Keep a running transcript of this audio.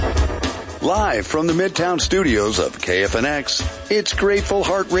Live from the Midtown studios of KFNX, it's Grateful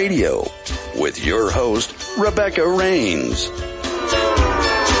Heart Radio with your host, Rebecca Rains.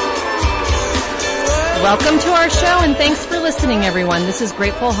 Welcome to our show, and thanks for listening, everyone. This is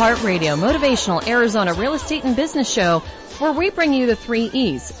Grateful Heart Radio, motivational Arizona real estate and business show, where we bring you the 3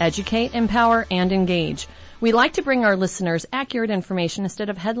 E's: educate, empower, and engage. We like to bring our listeners accurate information instead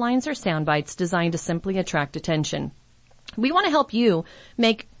of headlines or sound bites designed to simply attract attention. We want to help you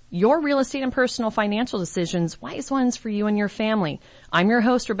make your real estate and personal financial decisions wise ones for you and your family. I'm your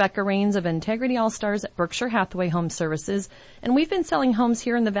host, Rebecca Rains of Integrity All-Stars at Berkshire Hathaway Home Services, and we've been selling homes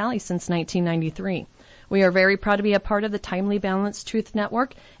here in the Valley since 1993. We are very proud to be a part of the Timely Balanced Truth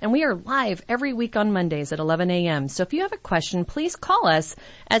Network, and we are live every week on Mondays at 11 a.m. So if you have a question, please call us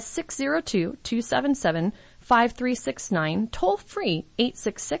at 602-277-5369, toll free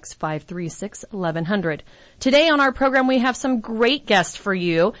 866-536-1100. Today on our program, we have some great guests for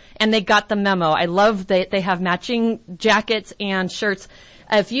you, and they got the memo. I love that they have matching jackets and shirts.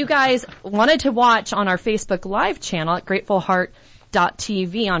 If you guys wanted to watch on our Facebook Live channel at Grateful Heart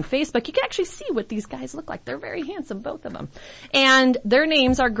TV on Facebook, you can actually see what these guys look like. They're very handsome, both of them. And their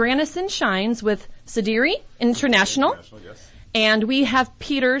names are Granison Shines with Sadiri International. Yes. And we have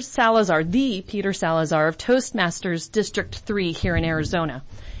Peter Salazar, the Peter Salazar of Toastmasters District 3 here in Arizona.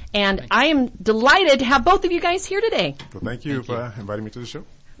 And I am delighted to have both of you guys here today. Well, thank you for inviting me to the show.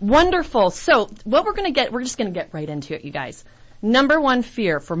 Wonderful. So what we're just going to get right into it, you guys. Number one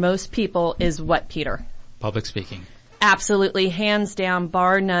fear for most people is what, Peter? Public speaking. Absolutely, hands down,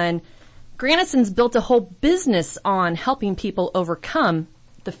 bar none. Granison's built a whole business on helping people overcome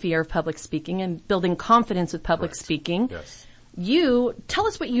the fear of public speaking and building confidence with public speaking. Yes. You, tell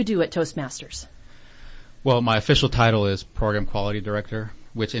us what you do at Toastmasters. Well, my official title is Program Quality Director,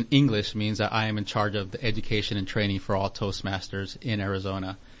 which in English means that I am in charge of the education and training for all Toastmasters in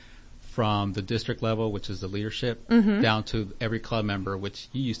Arizona, from the district level, which is the leadership, down to every club member, which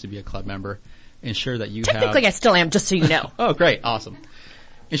you used to be a club member. Ensure that you Technically, I still am, just so you know. Oh, great. Awesome.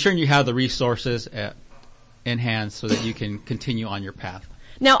 Ensuring you have the resources in hand so that you can continue on your path.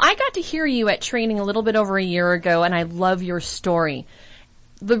 Now, I got to hear you at training a little bit over a year ago, and I love your story.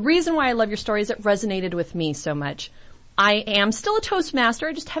 The reason why I love your story is it resonated with me so much. I am still a Toastmaster.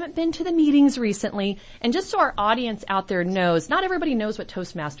 I just haven't been to the meetings recently. And just so our audience out there knows, not everybody knows what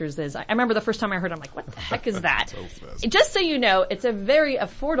Toastmasters is. I remember the first time I heard it, I'm like, what the heck is that? Just so you know, it's a very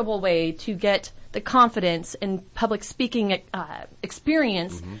affordable way to get the confidence and public speaking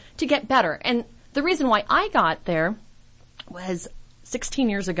experience to get better. And the reason why I got there was 16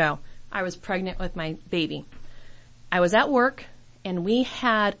 years ago. I was pregnant with my baby. I was at work, and we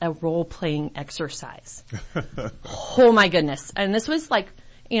had a role-playing exercise. Oh my goodness. And this was like,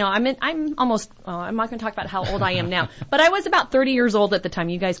 I'm not going to talk about how old I am now, but I was about 30 years old at the time.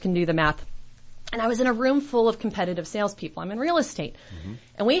 You guys can do the math. And I was in a room full of competitive salespeople. I'm in real estate.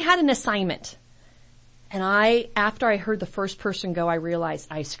 And we had an assignment. And after I heard the first person go, I realized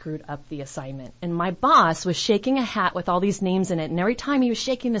I screwed up the assignment. And my boss was shaking a hat with all these names in it. And every time he was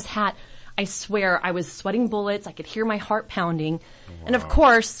shaking this hat, I swear I was sweating bullets. I could hear my heart pounding. Wow. And of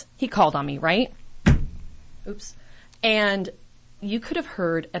course, he called on me, right? Oops. And you could have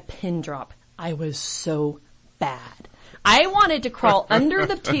heard a pin drop. I was so bad. I wanted to crawl under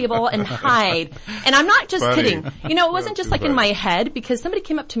the table and hide. And I'm not just kidding. It wasn't just like in my head, because somebody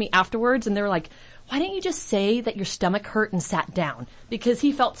came up to me afterwards and they were like, why didn't you just say that your stomach hurt and sat down? Because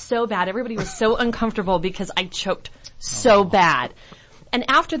he felt so bad. Everybody was so uncomfortable because I choked so bad. And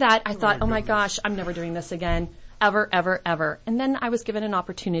after that, I thought, oh my gosh, I'm never doing this again, ever, ever, ever. And then I was given an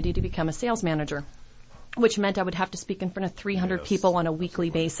opportunity to become a sales manager, which meant I would have to speak in front of 300 people on a weekly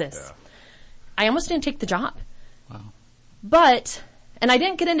basis. Yeah. I almost didn't take the job. Wow. And I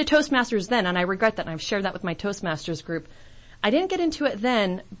didn't get into Toastmasters then, and I regret that, and I've shared that with my Toastmasters group. I didn't get into it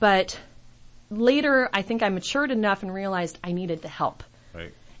then, but later I think I matured enough and realized I needed the help.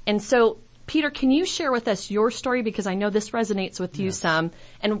 Right. And so, Peter, can you share with us your story? Because I know this resonates with you some.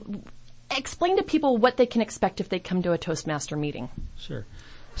 And explain to people what they can expect if they come to a Toastmaster meeting. Sure.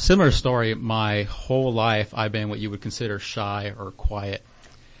 Similar story. My whole life, I've been what you would consider shy or quiet.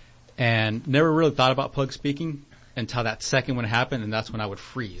 And never really thought about public speaking until that second when it happened, and that's when I would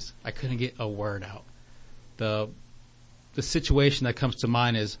freeze. I couldn't get a word out. The situation that comes to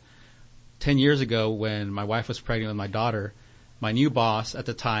mind is 10 years ago when my wife was pregnant with my daughter, my new boss at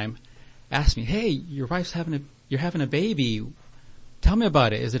the time asked me, hey, you're having a baby. Tell me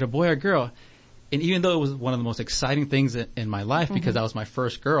about it. Is it a boy or a girl? And even though it was one of the most exciting things in my life, because that was my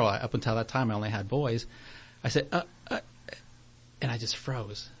first girl, up until that time I only had boys, I said, and I just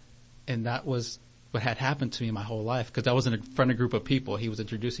froze. And that was what had happened to me my whole life, because I was in front of a group of people. He was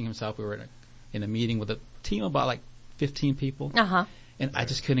introducing himself. We were in a meeting with a team of about like 15 people. Uh-huh. And I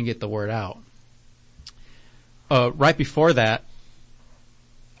just couldn't get the word out. Right before that,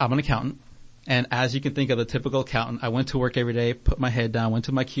 I'm an accountant. And as you can think of the typical accountant, I went to work every day, put my head down, went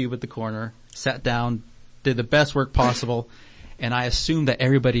to my cube at the corner, sat down, did the best work possible, and I assumed that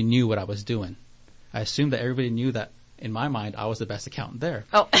everybody knew what I was doing. I assumed that everybody knew that, in my mind, I was the best accountant there.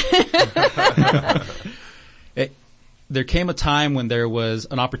 Oh. There came a time when there was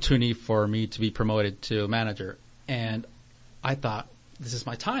an opportunity for me to be promoted to manager, and I thought, this is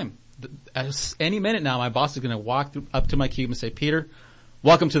my time. At any minute now, my boss is going to walk up to my cube and say, Peter,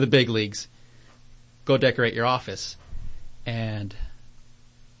 welcome to the big leagues. Go decorate your office. And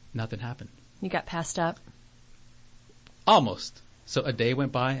nothing happened. You got passed up? Almost. So a day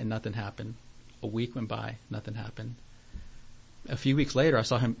went by and nothing happened. A week went by, nothing happened. A few weeks later, I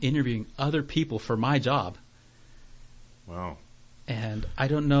saw him interviewing other people for my job. Wow. And I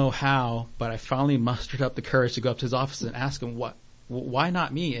don't know how, but I finally mustered up the courage to go up to his office and ask him why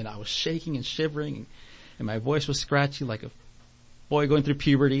not me? And I was shaking and shivering, and my voice was scratchy like a boy going through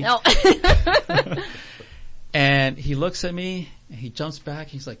puberty. Oh. And he looks at me and he jumps back.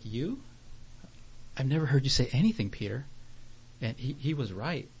 He's like, you? I've never heard you say anything, Peter. And he was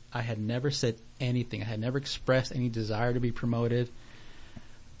right. I had never said anything. I had never expressed any desire to be promoted.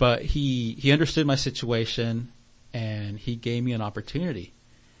 But he understood my situation, and he gave me an opportunity.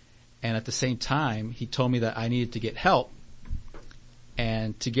 And at the same time, he told me that I needed to get help.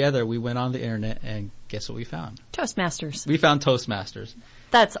 And together we went on the internet, and guess what we found? Toastmasters. We found Toastmasters.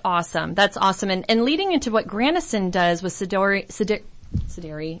 That's awesome. That's awesome. And leading into what Grandison does with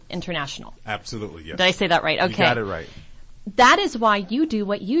Sideri International. Absolutely, yes. Did I say that right? Okay. You got it right. That is why you do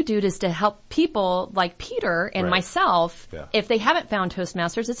what you do, is to help people like Peter and myself. Yeah. If they haven't found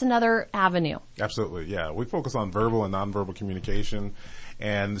Toastmasters, it's another avenue. Absolutely, yeah. We focus on verbal and nonverbal communication.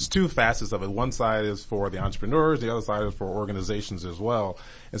 And there's two facets of it. One side is for the entrepreneurs, the other side is for organizations as well.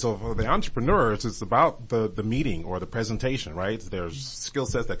 And so for the entrepreneurs, it's about the meeting or the presentation, right? There's skill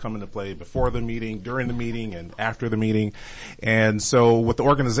sets that come into play before the meeting, during the meeting, and after the meeting. And so with the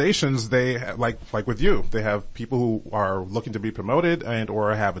organizations, they, like with you, they have people who are looking to be promoted and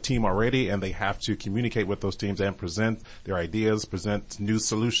or have a team already, and they have to communicate with those teams and present their ideas, present new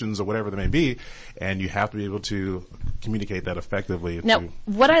solutions or whatever they may be. And you have to be able to communicate that effectively. Now,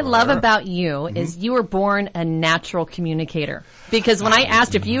 what I love about you is you were born a natural communicator. Because when I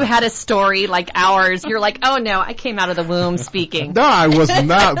asked if you had a story like ours, you're like, oh no, I came out of the womb speaking. No, I was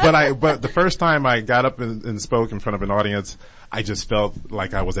not, but the first time I got up and spoke in front of an audience, I just felt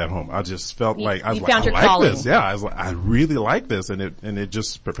like I was at home. I just felt like I was like, I like this. Yeah, I was like, I really like this, and it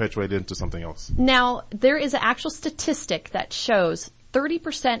just perpetuated into something else. Now, there is an actual statistic that shows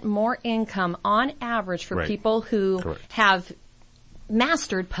 30% more income on average for people who have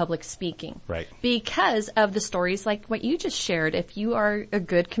mastered public speaking. Right. Because of the stories like what you just shared. If you are a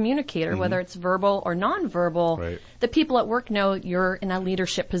good communicator, whether it's verbal or nonverbal, the people at work know you're in a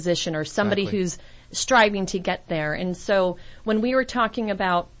leadership position or somebody who's striving to get there. And so when we were talking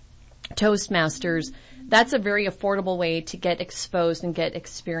about Toastmasters, that's a very affordable way to get exposed and get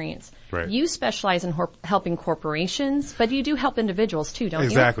experience. Right. You specialize in helping corporations, but you do help individuals too, don't you?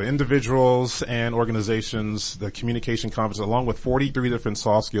 Exactly. Individuals and organizations, the communication competence, along with 43 different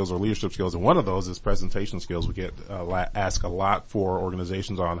soft skills or leadership skills. And one of those is presentation skills. We get asked a lot for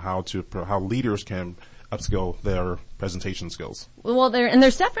organizations on how leaders can upskill their presentation skills. Well,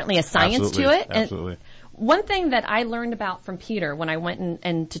 there's definitely a science to it. Absolutely. One thing that I learned about from Peter when I went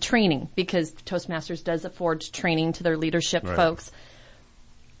into training, because Toastmasters does afford training to their leadership folks,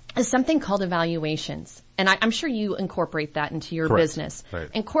 is something called evaluations. And I'm sure you incorporate that into your business. Right.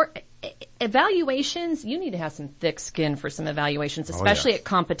 Evaluations, you need to have some thick skin for some evaluations, especially at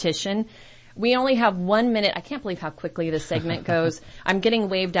competition. We only have 1 minute. I can't believe how quickly this segment goes. I'm getting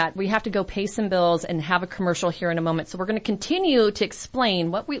waved at. We have to go pay some bills and have a commercial here in a moment. So we're going to continue to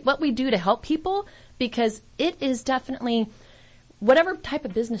explain what we do to help people, because it is definitely, whatever type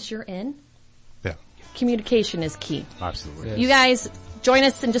of business you're in, communication is key. Absolutely. Yes. You guys, join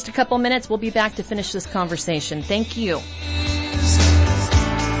us in just a couple minutes. We'll be back to finish this conversation. Thank you.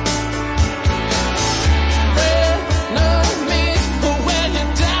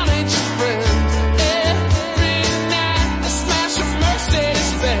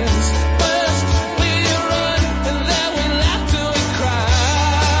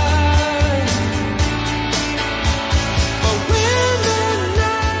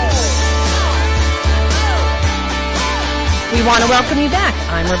 We want to welcome you back.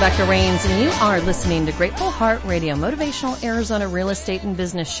 I'm Rebecca Rains, and you are listening to Grateful Heart Radio, motivational Arizona real estate and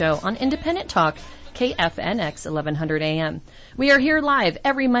business show on Independent Talk, KFNX 1100 AM. We are here live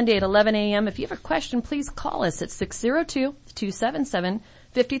every Monday at 11 a.m. If you have a question, please call us at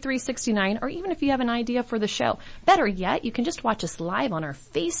 602-277-5369, or even if you have an idea for the show. Better yet, you can just watch us live on our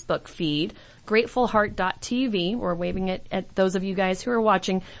Facebook feed, gratefulheart.tv. We're waving it at those of you guys who are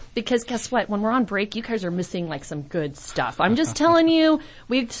watching, because guess what? When we're on break, you guys are missing like some good stuff. I'm just telling you,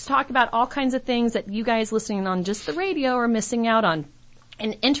 we just talk about all kinds of things that you guys listening on just the radio are missing out on.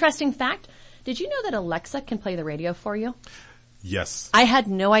 An interesting fact, did you know that Alexa can play the radio for you? Yes. I had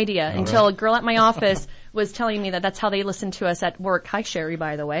no idea until a girl at my office was telling me that that's how they listen to us at work. Hi, Sherry,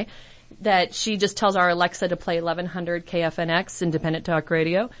 by the way. That she just tells our Alexa to play 1100 KFNX Independent Talk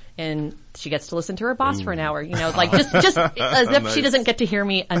Radio, and she gets to listen to her boss for an hour. You know, like just as if she doesn't get to hear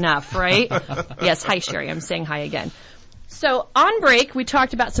me enough, right? Yes, hi, Sherry. I'm saying hi again. So on break, we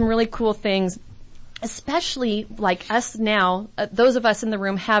talked about some really cool things, especially like us now. Those of us in the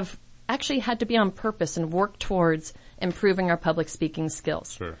room have actually had to be on purpose and work towards improving our public speaking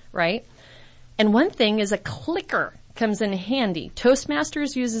skills. Sure. Right? And one thing is a clicker comes in handy.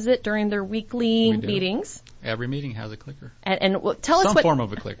 Toastmasters uses it during their weekly meetings. Every meeting has a clicker. And tell us some what... form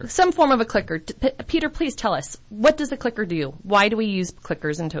of a clicker. Some form of a clicker. Peter, please tell us, what does the clicker do? Why do we use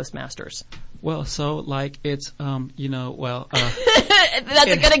clickers in Toastmasters? Well, so like it's, That's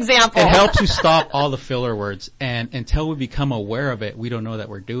a good example. It helps you stop all the filler words, and until we become aware of it, we don't know that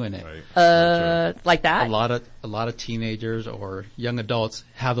we're doing it. Right. Like that? A lot of teenagers or young adults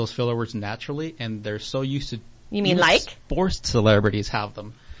have those filler words naturally, and they're so used to. You mean like? Sports celebrities have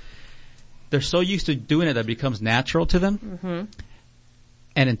them. They're so used to doing it that it becomes natural to them. Mm-hmm.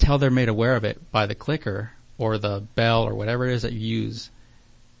 And until they're made aware of it by the clicker or the bell or whatever it is that you use,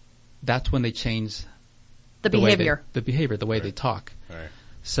 that's when they change the behavior. The way they talk. Right.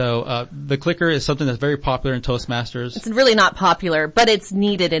 So the clicker is something that's very popular in Toastmasters. It's really not popular, but it's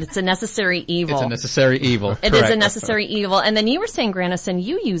needed. It's a necessary evil. It's a necessary evil. It is a necessary evil. And then you were saying, Grandison,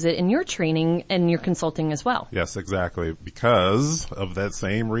 you use it in your training and your consulting as well. Yes, exactly. Because of that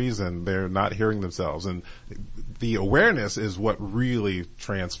same reason, they're not hearing themselves. And the awareness is what really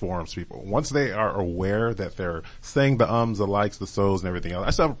transforms people. Once they are aware that they're saying the ums, the likes, the so's, and everything else. I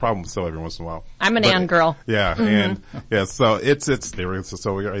still have a problem with so every once in a while. I'm an and girl. Yeah, and yeah, so it's there is a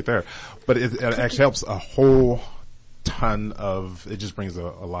so right there. But it actually helps a whole ton of, it just brings a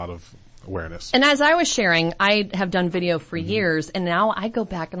lot of awareness. And as I was sharing, I have done video for years, and now I go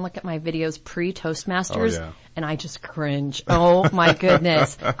back and look at my videos pre-Toastmasters, and I just cringe. Oh my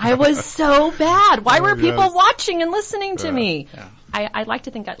goodness. I was so bad. Why were people watching and listening to me? Yeah. I'd like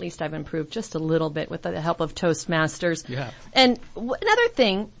to think at least I've improved just a little bit with the help of Toastmasters. Yeah. And another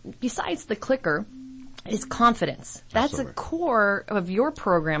thing, besides the clicker, is confidence. That's a core of your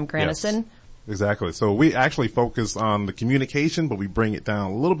program, Grandison. Yes. Exactly. So we actually focus on the communication, but we bring it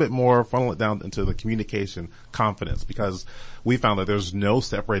down a little bit more, funnel it down into the communication confidence, because we found that there's no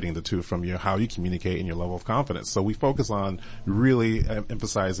separating the two from how you communicate and your level of confidence. So we focus on really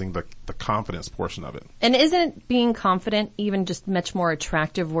emphasizing the confidence portion of it. And isn't being confident even just much more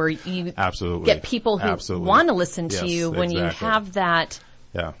attractive, where you get people who want to listen to you when you have that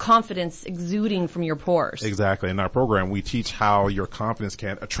confidence exuding from your pores? Exactly. In our program, we teach how your confidence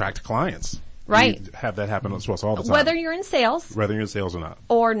can attract clients. Right. We have that happen to us all the time. Whether you're in sales. Whether you're in sales or not.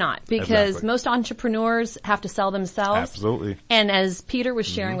 Or not. Because most entrepreneurs have to sell themselves. Absolutely. And as Peter was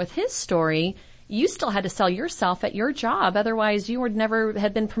sharing with his story, you still had to sell yourself at your job. Otherwise, you would never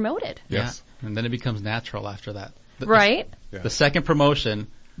have been promoted. Yes. Yeah. And then it becomes natural after that. Right. The second promotion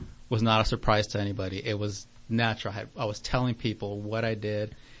was not a surprise to anybody. It was natural. I was telling people what I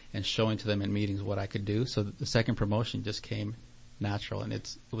did and showing to them in meetings what I could do. So the second promotion just came natural, and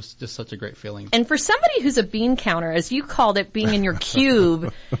it was just such a great feeling. And for somebody who's a bean counter, as you called it, being in your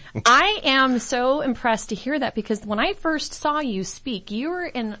cube, I am so impressed to hear that, because when I first saw you speak, you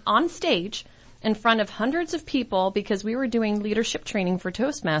were on stage in front of hundreds of people, because we were doing leadership training for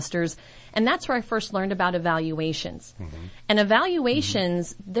Toastmasters, and that's where I first learned about evaluations. And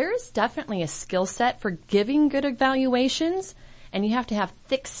evaluations, there's definitely a skill set for giving good evaluations, and you have to have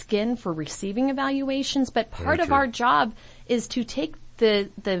thick skin for receiving evaluations, but part of our job is to take the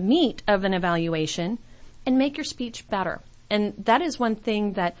meat of an evaluation and make your speech better. And that is one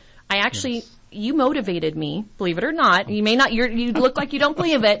thing that I actually, you motivated me, believe it or not. You may not, you look like you don't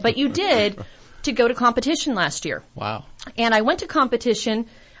believe it, but you did, to go to competition last year. Wow. And I went to competition.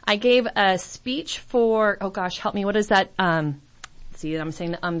 I gave a speech for, oh gosh, help me, what is that? See, I'm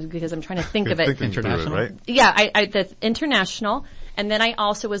saying because I'm trying to think of it. International, right? Yeah, the international. And then I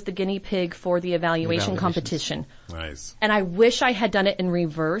also was the guinea pig for the evaluation competition. Nice. And I wish I had done it in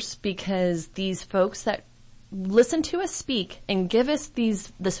reverse, because these folks that listen to us speak and give us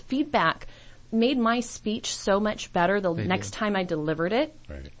this feedback, made my speech so much better the next time I delivered it.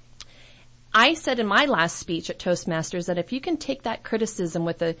 Right. I said in my last speech at Toastmasters that if you can take that criticism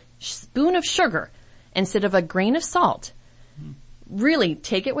with a spoon of sugar instead of a grain of salt, really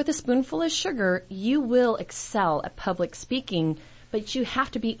take it with a spoonful of sugar, you will excel at public speaking, but you have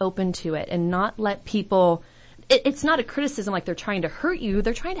to be open to it and not let people, it's not a criticism like they're trying to hurt you,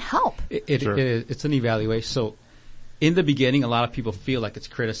 they're trying to help. It's an evaluation. So in the beginning, a lot of people feel like it's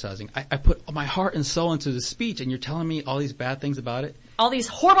criticizing. I put my heart and soul into the speech and you're telling me all these bad things about it. All these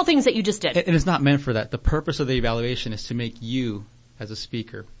horrible things that you just did. And it's not meant for that. The purpose of the evaluation is to make you as a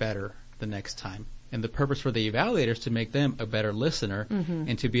speaker better the next time. And the purpose for the evaluator is to make them a better listener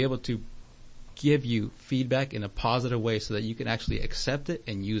and to be able to give you feedback in a positive way so that you can actually accept it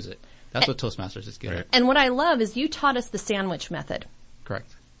and use it. That's what Toastmasters is good at. And what I love is you taught us the sandwich method.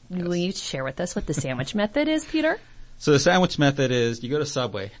 Correct. Will you share with us what the sandwich method is, Peter? So the sandwich method is you go to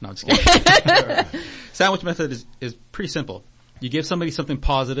Subway. No, I'm just kidding. Sandwich method is pretty simple. You give somebody something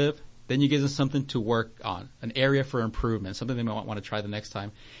positive, then you give them something to work on, an area for improvement, something they might want to try the next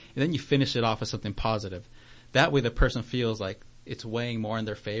time, and then you finish it off with something positive. That way the person feels like it's weighing more in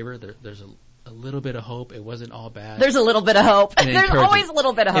their favor. There's a little bit of hope. It wasn't all bad. There's a little bit of hope. There's always a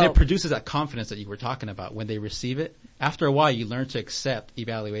little bit of hope. And it produces that confidence that you were talking about when they receive it. After a while, you learn to accept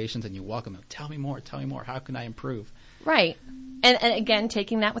evaluations and you welcome them. Tell me more. How can I improve? Right. And again,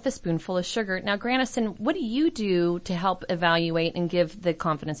 taking that with a spoonful of sugar. Now, Grannison, what do you do to help evaluate and give the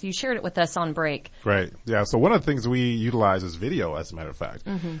confidence? You shared it with us on break. Right. Yeah. So one of the things we utilize is video, as a matter of fact.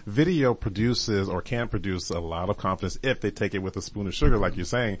 Video produces or can produce a lot of confidence if they take it with a spoon of sugar, like you're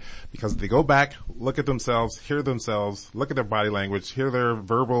saying, because they go back, look at themselves, hear themselves, look at their body language, hear their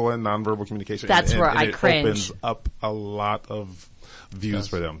verbal and nonverbal communication. That's where I it cringe. Opens up a lot of views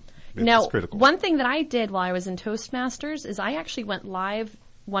for them. Now, it's critical. One thing that I did while I was in Toastmasters is I actually went live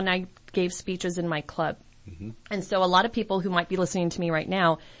when I gave speeches in my club. And so a lot of people who might be listening to me right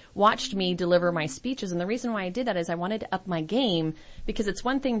now watched me deliver my speeches. And the reason why I did that is I wanted to up my game, because it's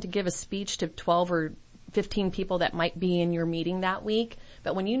one thing to give a speech to 12 or 15 people that might be in your meeting that week.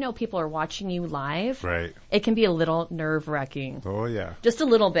 But when you know people are watching you live, right, it can be a little nerve-wracking. Oh, yeah. Just a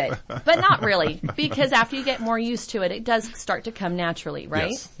little bit, but not really, because after you get more used to it, it does start to come naturally,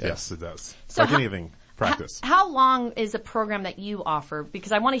 right? Yes, it does. So like anything, practice. How long is a program that you offer?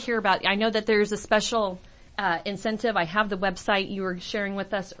 Because I want to hear about, I know that there's a special incentive. I have the website you were sharing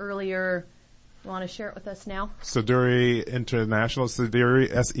with us earlier. You want to share it with us now? Seduri International, Seduri,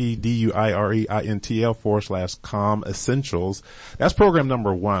 SEDUREINTL /COM Essentials. That's program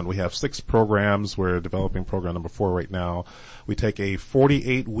number 1. We have 6 programs. We're developing program number 4 right now. We take a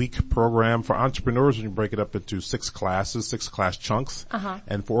 48-week program for entrepreneurs, and you break it up into 6 classes, 6 class chunks.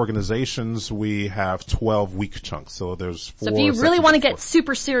 And for organizations, we have 12-week chunks. So there's 4. So if you really want to get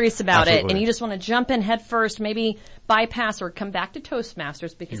super serious about Absolutely. it and you just want to jump in head first, maybe bypass or come back to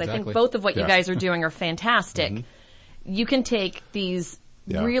Toastmasters, because I think both of what you guys are doing are fantastic. You can take these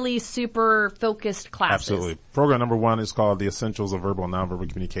really super focused classes. Absolutely. Program number 1 is called The Essentials of Verbal and Nonverbal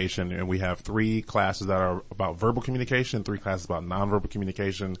Communication, and we have 3 classes that are about verbal communication, 3 classes about nonverbal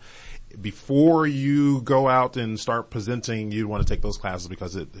communication. Before you go out and start presenting, you want to take those classes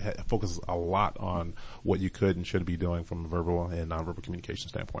because it focuses a lot on what you could and should be doing from a verbal and nonverbal communication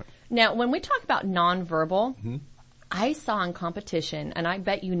standpoint. Now, when we talk about nonverbal, I saw in competition, and I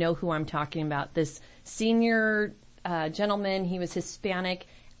bet you know who I'm talking about, this senior gentleman. He was Hispanic.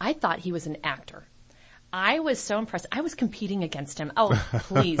 I thought he was an actor. I was so impressed. I was competing against him. Oh,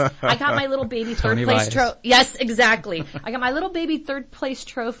 please. I got my little baby third place trophy. Yes, exactly. I got my little baby third place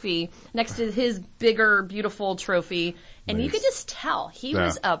trophy next to his bigger, beautiful trophy. And you could just tell he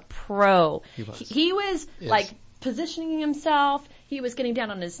was a pro. He was like positioning himself. He was getting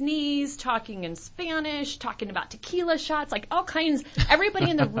down on his knees, talking in Spanish, talking about tequila shots, like all kinds. Everybody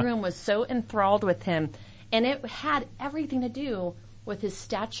in the room was so enthralled with him. And it had everything to do with his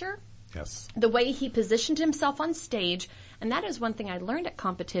stature, the way he positioned himself on stage. And that is one thing I learned at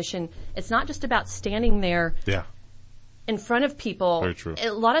competition. It's not just about standing there in front of people. Very true.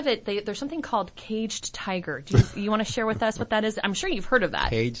 A lot of it, there's something called caged tiger. Do you want to share with us what that is? I'm sure you've heard of that.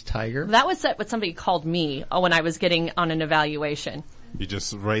 Caged tiger? That was what somebody called me when I was getting on an evaluation. You're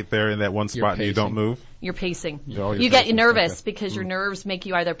just right there in that one spot and you don't move? You're pacing. You get nervous because your nerves make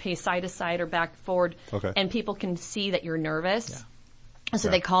you either pace side to side or back forward. Okay. And people can see that you're nervous. So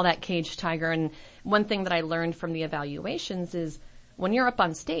they call that caged tiger. And one thing that I learned from the evaluations is when you're up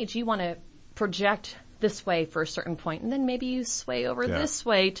on stage, you want to project this way for a certain point, and then maybe you sway over this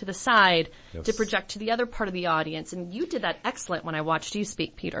way to the side to project to the other part of the audience. And you did that excellent when I watched you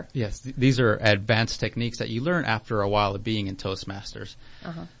speak, Peter. Yes, these are advanced techniques that you learn after a while of being in Toastmasters.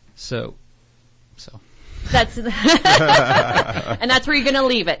 So So. That's and that's where you're going to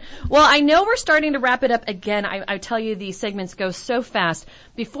leave it. Well, I know we're starting to wrap it up again. I tell you, these segments go so fast.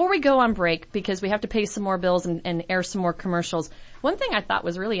 Before we go on break, because we have to pay some more bills and air some more commercials, one thing I thought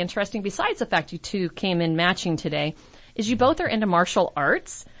was really interesting, besides the fact you two came in matching today, is you both are into martial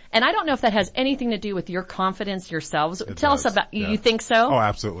arts. And I don't know if that has anything to do with your confidence yourselves. Tell us about, you think so? Oh,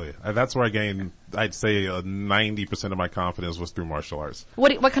 absolutely. That's where I gained, I'd say 90% of my confidence was through martial arts.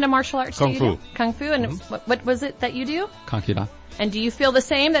 What kind of martial arts Kung do you Fu. do? Kung Fu. And what was it that you do? Kankidan. And do you feel the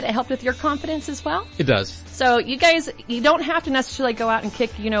same, that it helped with your confidence as well? It does. So you guys, you don't have to necessarily go out and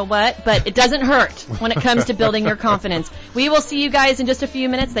kick you know what, but it doesn't hurt when it comes to building your confidence. We will see you guys in just a few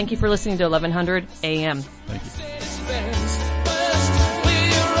minutes. Thank you for listening to 1100 AM. Thank you.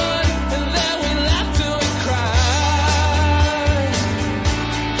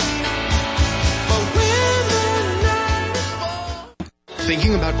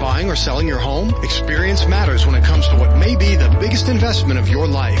 Thinking about buying or selling your home? Experience matters when it comes to what may be the biggest investment of your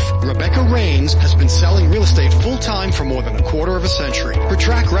life. Rebecca Rains has been selling real estate full-time for more than a quarter of a century. Her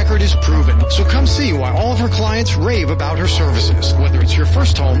track record is proven, so come see why all of her clients rave about her services. Whether it's your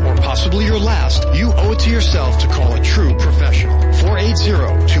first home or possibly your last, you owe it to yourself to call a true professional.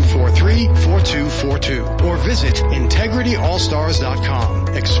 480-243-4242 or visit IntegrityAllStars.com.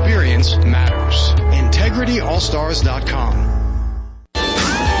 Experience matters. IntegrityAllStars.com.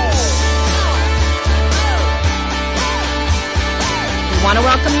 I want to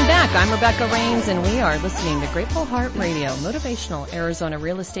welcome you back. I'm Rebecca Rains, and we are listening to Grateful Heart Radio, motivational Arizona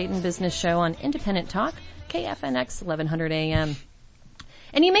real estate and business show on Independent Talk, KFNX 1100 AM.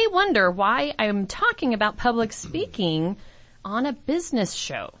 And you may wonder why I'm talking about public speaking on a business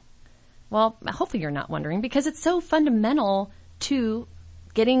show. Well, hopefully you're not wondering, because it's so fundamental to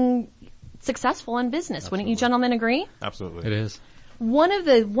getting successful in business. Absolutely. Wouldn't you gentlemen agree? Absolutely. It is. One of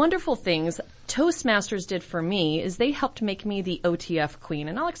the wonderful things Toastmasters did for me is they helped make me the OTF queen.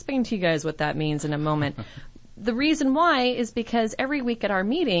 And I'll explain to you guys what that means in a moment. The reason why is because every week at our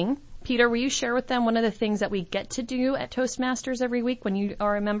meeting, Peter, will you share with them one of the things that we get to do at Toastmasters every week when you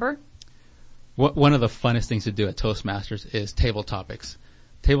are a member? One of the funnest things to do at Toastmasters is table topics.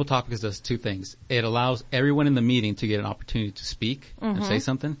 Table topics does two things. It allows everyone in the meeting to get an opportunity to speak and say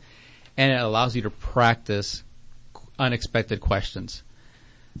something, and it allows you to practice unexpected questions.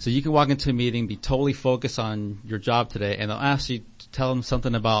 So you can walk into a meeting, be totally focused on your job today, and they'll ask you to tell them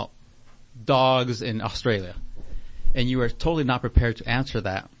something about dogs in Australia. And you are totally not prepared to answer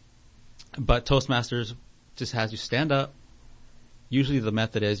that. But Toastmasters just has you stand up. Usually the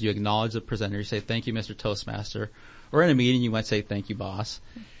method is you acknowledge the presenter, you say, "Thank you, Mr. Toastmaster." Or in a meeting, you might say, "Thank you, boss."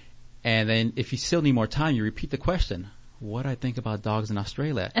 And then if you still need more time, you repeat the question. What I think about dogs in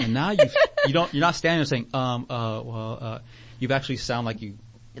Australia. And now you're not standing there saying, you've actually sound like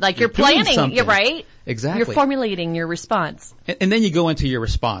you're planning, something. you're right. Exactly. You're formulating your response. And then you go into your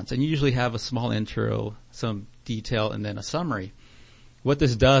response, and you usually have a small intro, some detail, and then a summary. What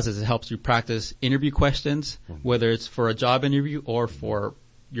this does is it helps you practice interview questions, whether it's for a job interview or for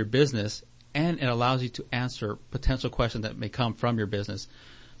your business, and it allows you to answer potential questions that may come from your business.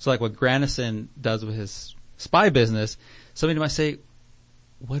 So like what Granison does with his spy business, somebody might say,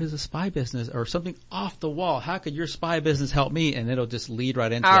 "What is a spy business?" or something off the wall. How could your spy business help me? And it'll just lead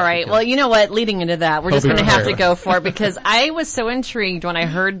right into it. All right. Well, you know what? Leading into that, we're just going to have to prepared. go for it, because I was so intrigued when I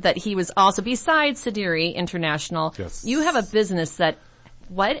heard that he was also, besides Sadiri International, Yes. you have a business that,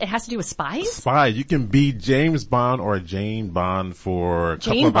 what? It has to do with spies? Spy. You can be James Bond or Jane Bond for a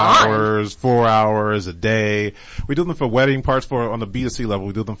couple Jane of Bond? hours, 4 hours, a day. We do them for wedding parties on the B2C level.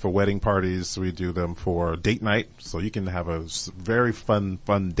 We do them for wedding parties. We do them for date night. So you can have a very fun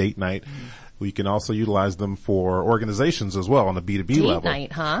date night. We can also utilize them for organizations as well on the B2B Date level.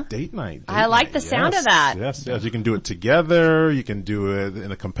 night, huh? Date night. I like the sound of that. Yes. You can do it together. You can do it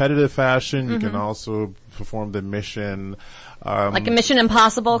in a competitive fashion. You can also perform the mission. Like a Mission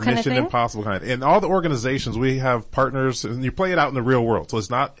Impossible kind of Mission thing? Impossible kind of. In all the organizations, we have partners, and you play it out in the real world. So it's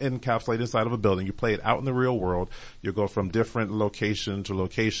not encapsulated inside of a building. You play it out in the real world. You go from different location to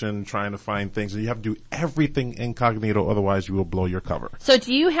location, trying to find things, and you have to do everything incognito. Otherwise, you will blow your cover. So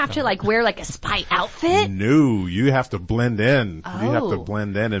do you have to wear like a spy outfit? No, you have to blend in. You have to Oh.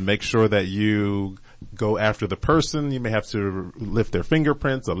 blend in and make sure that you go after the person. You may have to lift their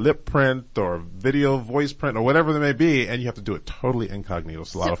fingerprints, a lip print, or video voice print, or whatever they may be, and you have to do it totally incognito.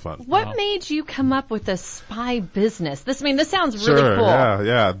 It's a lot of fun. What made you come up with a spy business? This sounds really Sure, cool.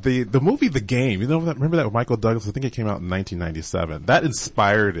 yeah. The movie The Game, remember that with Michael Douglas? I think it came out in 1997. That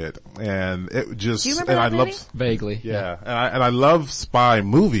inspired it, and it just. Do you remember and that I movie? love. Vaguely. Yeah, and I love spy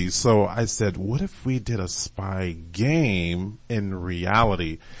movies, so I said, what if we did a spy game in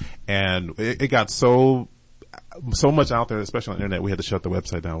reality? And it got so much out there, especially on the internet, we had to shut the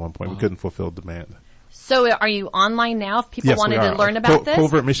website down at one point. We couldn't fulfill demand. So are you online now if people wanted to learn about this?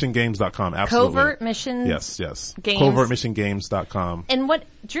 CovertMissionGames.com, absolutely. Covert Mission Yes. Games. CovertMissionGames.com. And what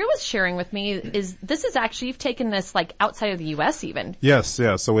Drew was sharing with me is this is actually, you've taken this like outside of the U.S. even. Yes.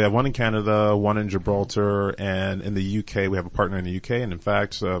 So we have one in Canada, one in Gibraltar, and in the UK, we have a partner in the UK. And in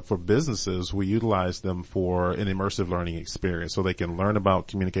fact, for businesses, we utilize them for an immersive learning experience so they can learn about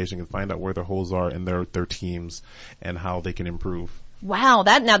communication and find out where their holes are in their teams and how they can improve. Wow,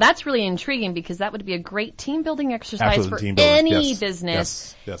 that's really intriguing because that would be a great team building exercise Absolutely, for team building. any Yes.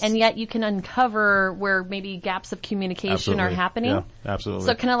 business. Yes. And yet you can uncover where maybe gaps of communication Absolutely. are happening. Yeah, absolutely.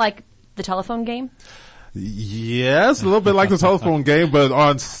 So kind of like the telephone game. Yes, a little bit like the telephone game, but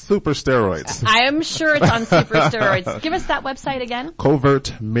on super steroids. I am sure it's on super steroids. Give us that website again.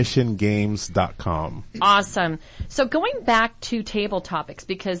 CovertMissionGames.com. Awesome. So going back to table topics,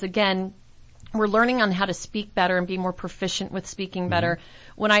 because again, we're learning on how to speak better and be more proficient with speaking better.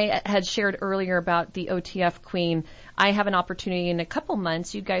 When I had shared earlier about the OTF Queen, I have an opportunity in a couple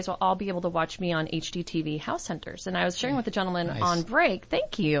months. You guys will all be able to watch me on HDTV House Hunters. And I was sharing with the gentleman on break.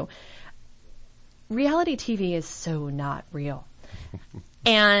 Thank you. Reality TV is so not real.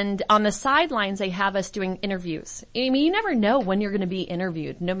 And on the sidelines, they have us doing interviews. I mean, you never know when you're going to be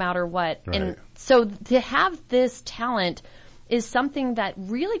interviewed, no matter what. Right. And so to have this talent is something that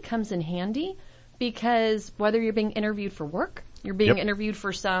really comes in handy because whether you're being interviewed for work, you're being interviewed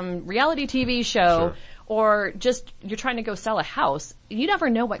for some reality TV show, or just you're trying to go sell a house, you never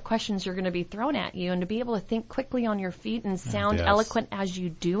know what questions you're going to be thrown at you. And to be able to think quickly on your feet and sound eloquent as you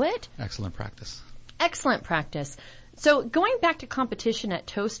do it. Excellent practice. Excellent practice. So going back to competition at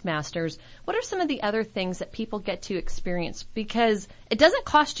Toastmasters, what are some of the other things that people get to experience? Because it doesn't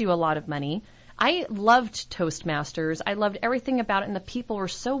cost you a lot of money. I loved Toastmasters. I loved everything about it, and the people were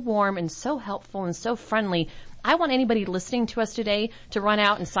so warm and so helpful and so friendly. I want anybody listening to us today to run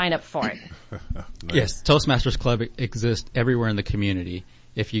out and sign up for it. Yes, Toastmasters Club exists everywhere in the community.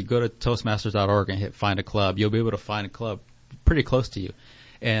 If you go to Toastmasters.org and hit find a club, you'll be able to find a club pretty close to you.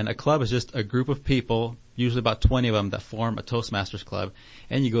 And a club is just a group of people, usually about 20 of them, that form a Toastmasters club.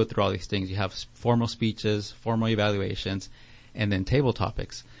 And you go through all these things. You have formal speeches, formal evaluations, and then table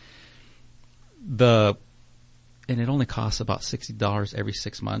topics. And it only costs about $60 every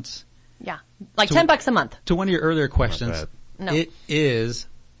 6 months. Yeah. Like $10 a month. To one of your earlier questions, No. it is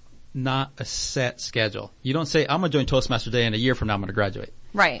not a set schedule. You don't say, I'm going to join Toastmaster Day and a year from now I'm going to graduate.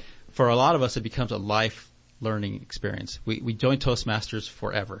 Right. For a lot of us, it becomes a life learning experience. We join Toastmasters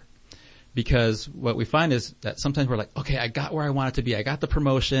forever. Because what we find is that sometimes we're like, okay, I got where I wanted to be. I got the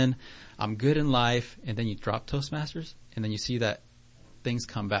promotion. I'm good in life. And then you drop Toastmasters and then you see that things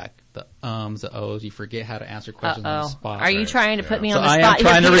come back. The the ohs. You forget how to answer questions on the spot. Are you trying to put me on the I spot? am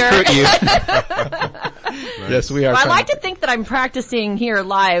trying to recruit you. Yes, we are. Well, I like to think that I'm practicing here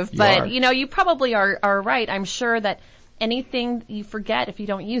live, but You are. you probably are right. I'm sure that anything you forget if you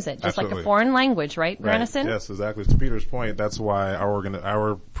don't use it, just like Absolutely. a foreign language, right, Granison? Yes, exactly. To Peter's point, that's why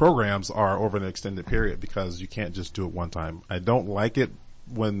our programs are over an extended period because you can't just do it one time. I don't like it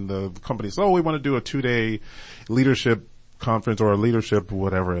when the company says, we want to do a 2-day leadership conference or a leadership,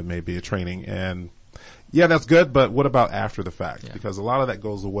 whatever it may be, a training. And yeah, that's good, but what about after the fact? Yeah. Because a lot of that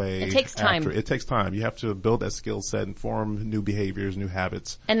goes away. It takes time. It takes time. You have to build that skill set and form new behaviors, new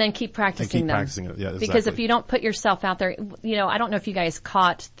habits. And then keep practicing them. Practicing it. Yeah, exactly. Because if you don't put yourself out there, I don't know if you guys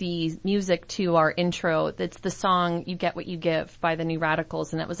caught the music to our intro. It's the song You Get What You Give by the New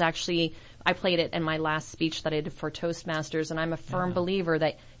Radicals. And that was actually, I played it in my last speech that I did for Toastmasters. And I'm a firm believer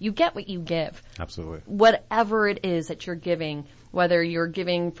that you get what you give. Absolutely. Whatever it is that you're giving, whether you're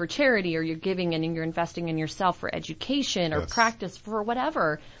giving for charity or you're giving and you're investing in yourself for education or practice for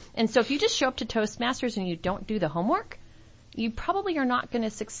whatever. And so if you just show up to Toastmasters and you don't do the homework, you probably are not going to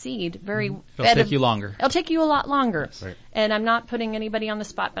succeed It'll take you longer. It'll take you a lot longer. Right. And I'm not putting anybody on the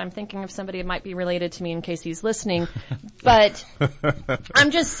spot, but I'm thinking of somebody that might be related to me in case he's listening. But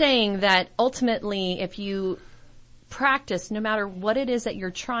I'm just saying that ultimately if you practice, no matter what it is that you're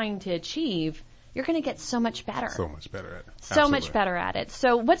trying to achieve, you're going to get so much better. So much better at it. So much better at it.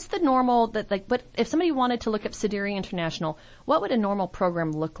 So what's the normal what if somebody wanted to look up Sidiri International, what would a normal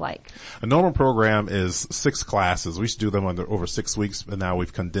program look like? A normal program is 6 classes. We used to do them over 6 weeks, and now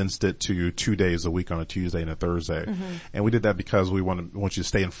we've condensed it to 2 days a week on a Tuesday and a Thursday. Mm-hmm. And we did that because we want you to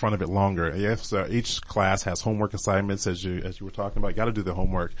stay in front of it longer. Yes, each class has homework assignments, as you were talking about. You got to do the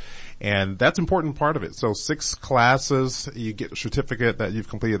homework, and that's an important part of it. So 6 classes, you get a certificate that you've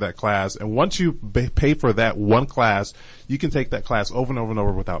completed that class, and once you pay for that one class, you can take that class over and over and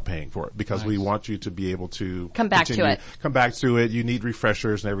over without paying for it, because we want you to be able to come back to it. Come back to it. You need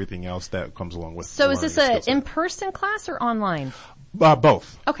refreshers and everything else that comes along with. So is this an in-person class or online?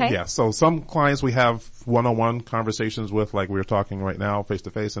 Both. Okay. Yeah. So some clients we have one-on-one conversations with, like we're talking right now,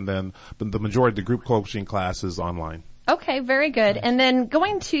 face-to-face, and then the majority of the group coaching class is online. Okay, very good. And then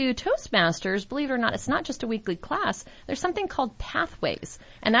going to Toastmasters, believe it or not, it's not just a weekly class. There's something called Pathways,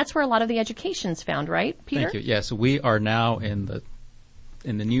 and that's where a lot of the education's found, right, Peter? Thank you. Yes, we are now in the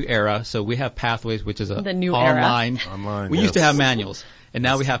new era. So we have Pathways, which is the new online. Online. We used to have manuals, and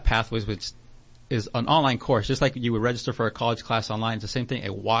now we have Pathways, which is an online course. Just like you would register for a college class online, it's the same thing.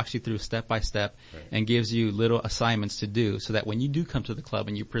 It walks you through step by step and gives you little assignments to do, so that when you do come to the club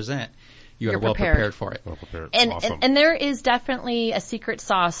and you present, you're well prepared for it. Well prepared. And, awesome. and there is definitely a secret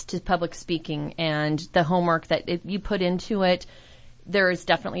sauce to public speaking and the homework that you put into it. There is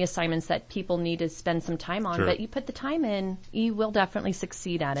definitely assignments that people need to spend some time on, but you put the time in, you will definitely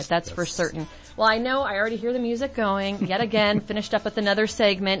succeed at it. That's for certain. Well, I know I already hear the music going. Yet again, finished up with another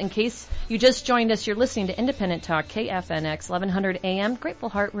segment. In case you just joined us, you're listening to Independent Talk, KFNX, 1100 AM, Grateful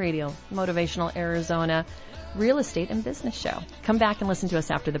Heart Radio, Motivational Arizona, Real Estate and Business Show. Come back and listen to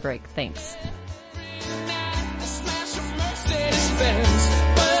us after the break. Thanks.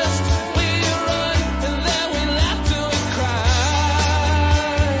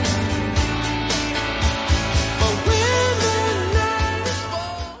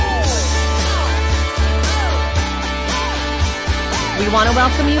 We want to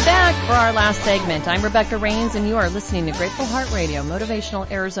welcome you back for our last segment. I'm Rebecca Rains, and you are listening to Grateful Heart Radio, Motivational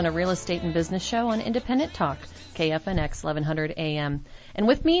Arizona Real Estate and Business Show on Independent Talk, KFNX 1100 AM. And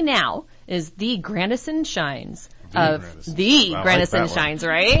with me now is the Grandison Shines right?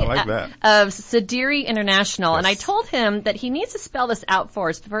 I like that. Of Sadiri International. Yes. And I told him that he needs to spell this out for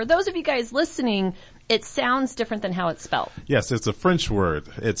us. For those of you guys listening, it sounds different than how it's spelled. Yes, it's a French word.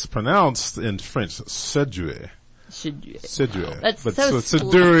 It's pronounced in French, séduire. Séduire. That's but so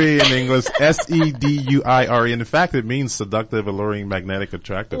Saduri in English, S-E-D-U-I-R-E. And in fact, it means seductive, alluring, magnetic,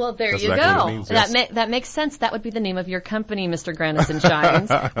 attractive. Well, there That's you exactly go. what it means, yes. That makes sense. That would be the name of your company, Mr. Grandison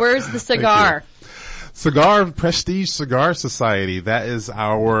Shines. Where's the cigar? Prestige Cigar Society. That is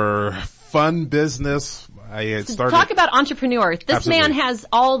our fun business. Talk about entrepreneur. This Absolutely. man has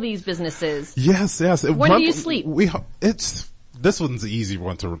all these businesses. Yes. When do you sleep? This one's the easy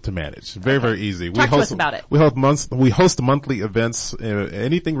one to manage. Very easy. Talk to us about it. We host monthly events,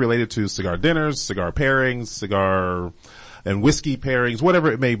 anything related to cigar dinners, cigar pairings, cigar and whiskey pairings,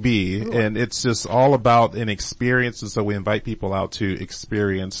 whatever it may be. Ooh. And it's just all about an experience. And so we invite people out to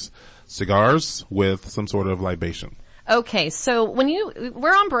experience cigars with some sort of libation. Okay. So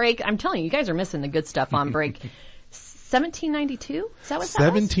we're on break. I'm telling you, you guys are missing the good stuff on break. 1792? Is that what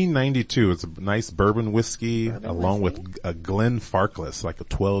that 1792. It's a nice bourbon whiskey along with a Glenfarclas, like a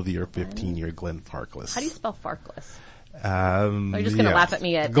 12-year, 15-year Glenfarclas. How do you spell Farclas? You're just going to laugh at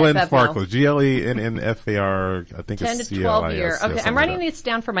me at Glenfarclas. G-L-E-N-N-F-A-R, I think 10 it's to 12 year. C-L-I-S. Okay, Yes, I'm writing like this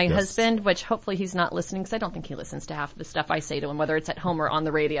down for my husband, which hopefully he's not listening because I don't think he listens to half the stuff I say to him, whether it's at home or on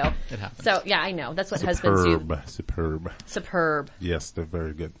the radio. It happens. So, yeah, I know. That's what husbands do. Superb. Yes, they're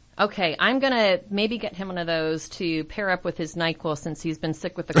very good. Okay, I'm going to maybe get him one of those to pair up with his NyQuil since he's been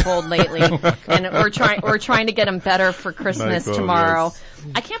sick with the cold lately. And we're trying to get him better for Christmas NyQuil, tomorrow.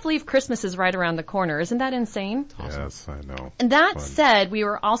 Yes. I can't believe Christmas is right around the corner. Isn't that insane? Awesome. Yes, I know. And that said, we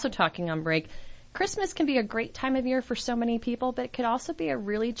were also talking on break. Christmas can be a great time of year for so many people, but it could also be a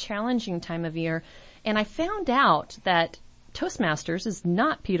really challenging time of year. And I found out that Toastmasters is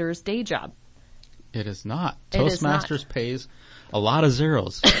not Peter's day job. It is not. It is not. Toastmasters pays a lot of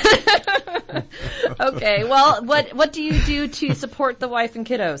zeros. Okay, well, what do you do to support the wife and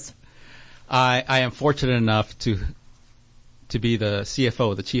kiddos? I am fortunate enough to be the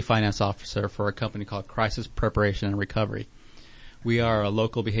CFO, the Chief Finance Officer for a company called Crisis Preparation and Recovery. We are a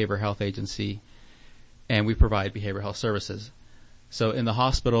local behavioral health agency, and we provide behavioral health services. So in the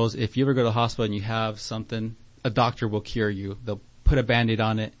hospitals, if you ever go to the hospital and you have something, a doctor will cure you. They'll put a Band-Aid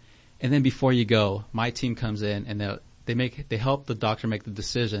on it, and then before you go, my team comes in and they help the doctor make the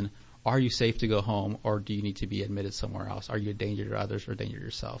decision. Are you safe to go home, or do you need to be admitted somewhere else? Are you a danger to others or a danger to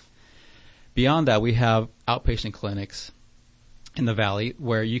yourself? Beyond that, we have outpatient clinics in the Valley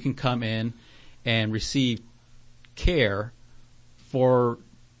where you can come in and receive care for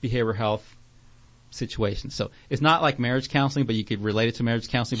behavioral health situations. So it's not like marriage counseling, but you could relate it to marriage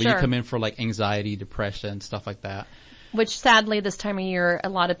counseling, but Sure. you come in for like anxiety, depression, stuff like that. Which sadly this time of year, a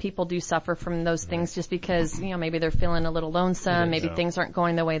lot of people do suffer from those things just because, maybe they're feeling a little lonesome, maybe things aren't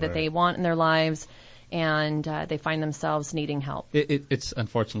going the way that they want in their lives. and they find themselves needing help. It's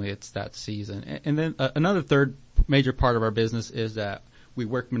unfortunately it's that season. And then another third major part of our business is that we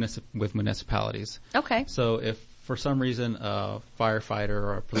work with municipalities. Okay. So if for some reason a firefighter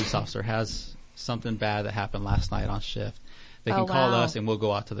or a police officer has something bad that happened last night on shift, they can call us and we'll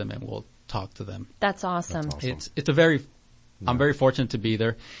go out to them and we'll talk to them. That's awesome. I'm very fortunate to be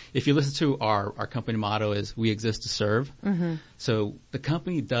there. If you listen to our company motto is we exist to serve. Mm-hmm. So the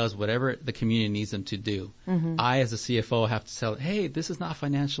company does whatever the community needs them to do. Mm-hmm. I, as a CFO, have to tell, hey, this is not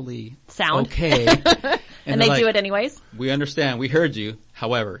financially sound. Okay. and they do it anyways? We understand. We heard you.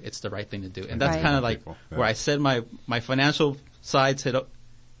 However, it's the right thing to do. And that's kind of like where I said my financial side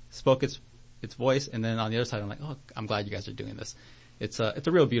spoke its voice. And then on the other side, I'm like, oh, I'm glad you guys are doing this. It's a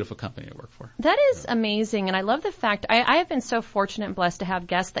real beautiful company to work for. That is amazing. And I love the fact I have been so fortunate and blessed to have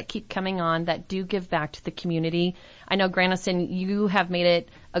guests that keep coming on that do give back to the community. I know, Grandison, you have made it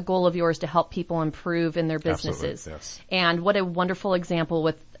a goal of yours to help people improve in their businesses. Absolutely, yes. And what a wonderful example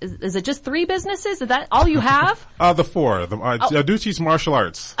with, is it just 3 businesses? Is that all you have? The 4. I do teach martial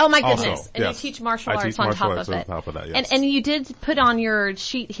arts. Oh my goodness. Also, and yes. you teach martial arts teach on martial top arts of it. on top of that, yes. And you did put on your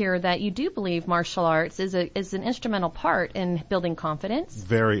sheet here that you do believe martial arts is an instrumental part in building confidence.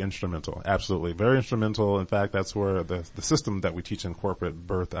 Very instrumental. Absolutely. Very instrumental. In fact, that's where the system that we teach in corporate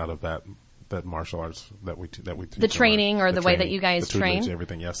birthed out of that martial arts that we teach. The training or the way that you guys train?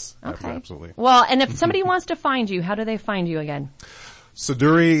 Everything, yes. Okay. Absolutely. Well, and if somebody wants to find you, how do they find you again?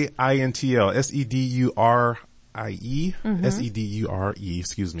 Seduri, INTL, SEDURIE, Mm-hmm. SEDURE,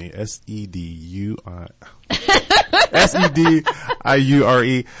 excuse me, SEDIURE,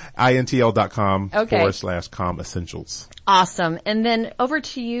 INTL.com /com essentials. Awesome. And then over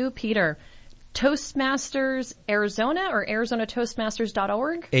to you, Peter. Toastmasters Arizona or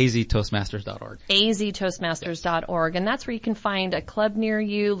ArizonaToastmasters.org? aztoastmasters.org. aztoastmasters.org. And that's where you can find a club near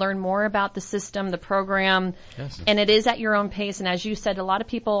you, learn more about the system, the program. Yes. And it is at your own pace. And as you said, a lot of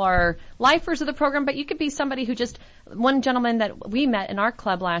people are lifers of the program, but you could be somebody who one gentleman that we met in our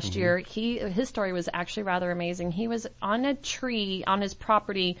club last year, his story was actually rather amazing. He was on a tree on his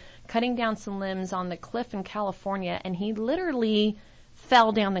property, cutting down some limbs on the cliff in California, and he literally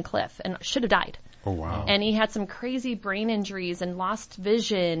fell down the cliff and should have died. Oh, wow. And he had some crazy brain injuries and lost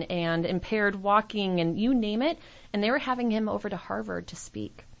vision and impaired walking and you name it. And they were having him over to Harvard to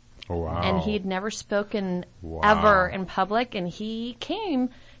speak. Oh, wow. And he had never spoken ever in public. And he came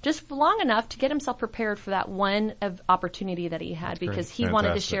just long enough to get himself prepared for that one opportunity that he had because he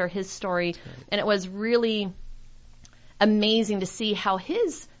wanted to share his story. And it was really amazing to see how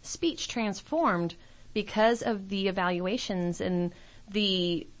his speech transformed because of the evaluations and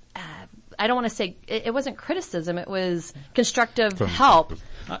the, I don't want to say, it wasn't criticism, it was constructive help.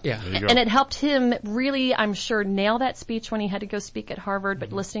 And it helped him really, I'm sure, nail that speech when he had to go speak at Harvard,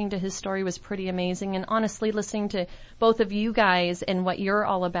 but listening to his story was pretty amazing. And honestly, listening to both of you guys and what you're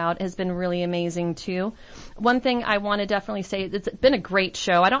all about has been really amazing too. One thing I want to definitely say, it's been a great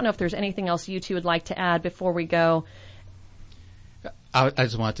show. I don't know if there's anything else you two would like to add before we go. I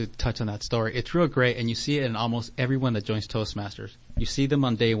just wanted to touch on that story. It's real great, and you see it in almost everyone that joins Toastmasters. You see them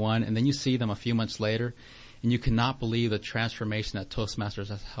on day one, and then you see them a few months later, and you cannot believe the transformation that Toastmasters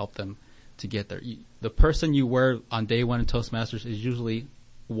has helped them to get there. The person you were on day one in Toastmasters is usually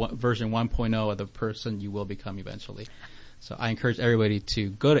version 1.0 of the person you will become eventually. So I encourage everybody to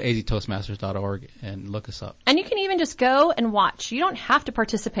go to aztoastmasters.org and look us up. And you can even just go and watch. You don't have to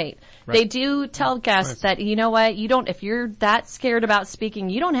participate. Right. They do tell guests that, you know what, if you're that scared about speaking,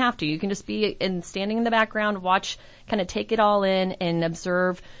 you don't have to. You can just be standing in the background, watch, kind of take it all in and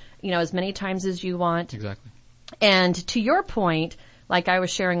observe, as many times as you want. Exactly. And to your point, like I was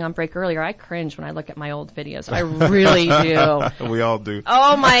sharing on break earlier, I cringe when I look at my old videos. I really do. We all do.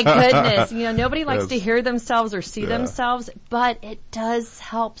 Oh my goodness. Nobody likes to hear themselves or see themselves, but it does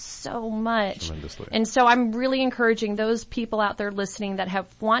help so much. Tremendously. And so I'm really encouraging those people out there listening that have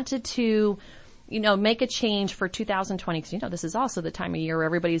wanted to, make a change for 2020. Because, this is also the time of year where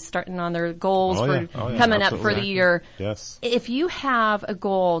everybody's starting on their goals coming up for the year. Yes. If you have a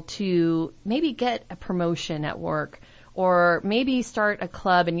goal to maybe get a promotion at work, or maybe start a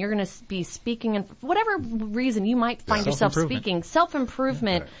club and you're going to be speaking, and for whatever reason you might find yourself speaking,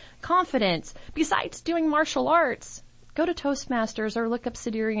 self-improvement, confidence, besides doing martial arts, go to Toastmasters or look up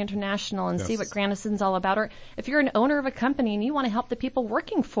Seduri International and see what Grandison's all about. Or if you're an owner of a company and you want to help the people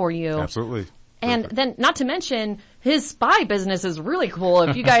working for you. Absolutely. And then, not to mention, his spy business is really cool.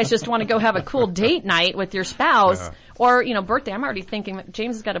 If you guys just want to go have a cool date night with your spouse, or, birthday. I'm already thinking,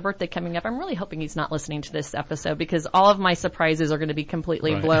 James has got a birthday coming up. I'm really hoping he's not listening to this episode because all of my surprises are going to be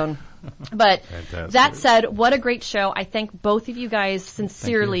completely blown. But that said, what a great show. I thank both of you guys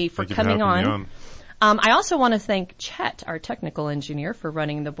sincerely for coming on. I also want to thank Chet, our technical engineer, for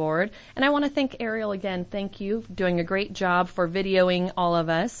running the board. And I want to thank Ariel again. Thank you for doing a great job for videoing all of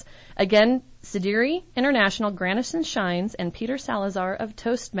us. Again, Sidiri International, Granison Shines, and Peter Salazar of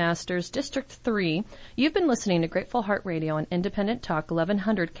Toastmasters District 3. You've been listening to Grateful Heart Radio on Independent Talk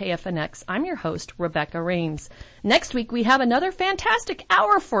 1100 KFNX. I'm your host, Rebecca Rains. Next week, we have another fantastic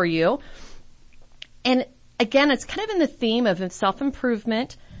hour for you. And again, it's kind of in the theme of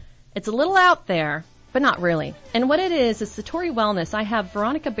self-improvement. It's a little out there, but not really. And what it is Satori Wellness. I have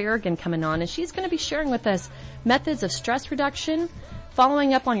Veronica Berrigan coming on, and she's going to be sharing with us methods of stress reduction,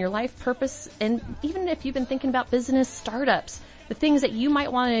 following up on your life purpose, and even if you've been thinking about business startups, the things that you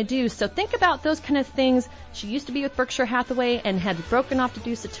might want to do. So think about those kind of things. She used to be with Berkshire Hathaway and had broken off to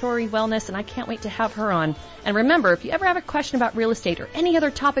do Satori Wellness, and I can't wait to have her on. And remember, if you ever have a question about real estate or any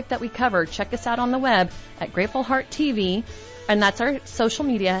other topic that we cover, check us out on the web at Grateful Heart TV. And that's our social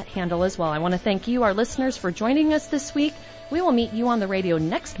media handle as well. I want to thank you, our listeners, for joining us this week. We will meet you on the radio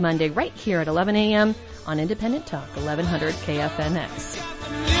next Monday right here at 11 a.m. on Independent Talk, 1100 KFNX.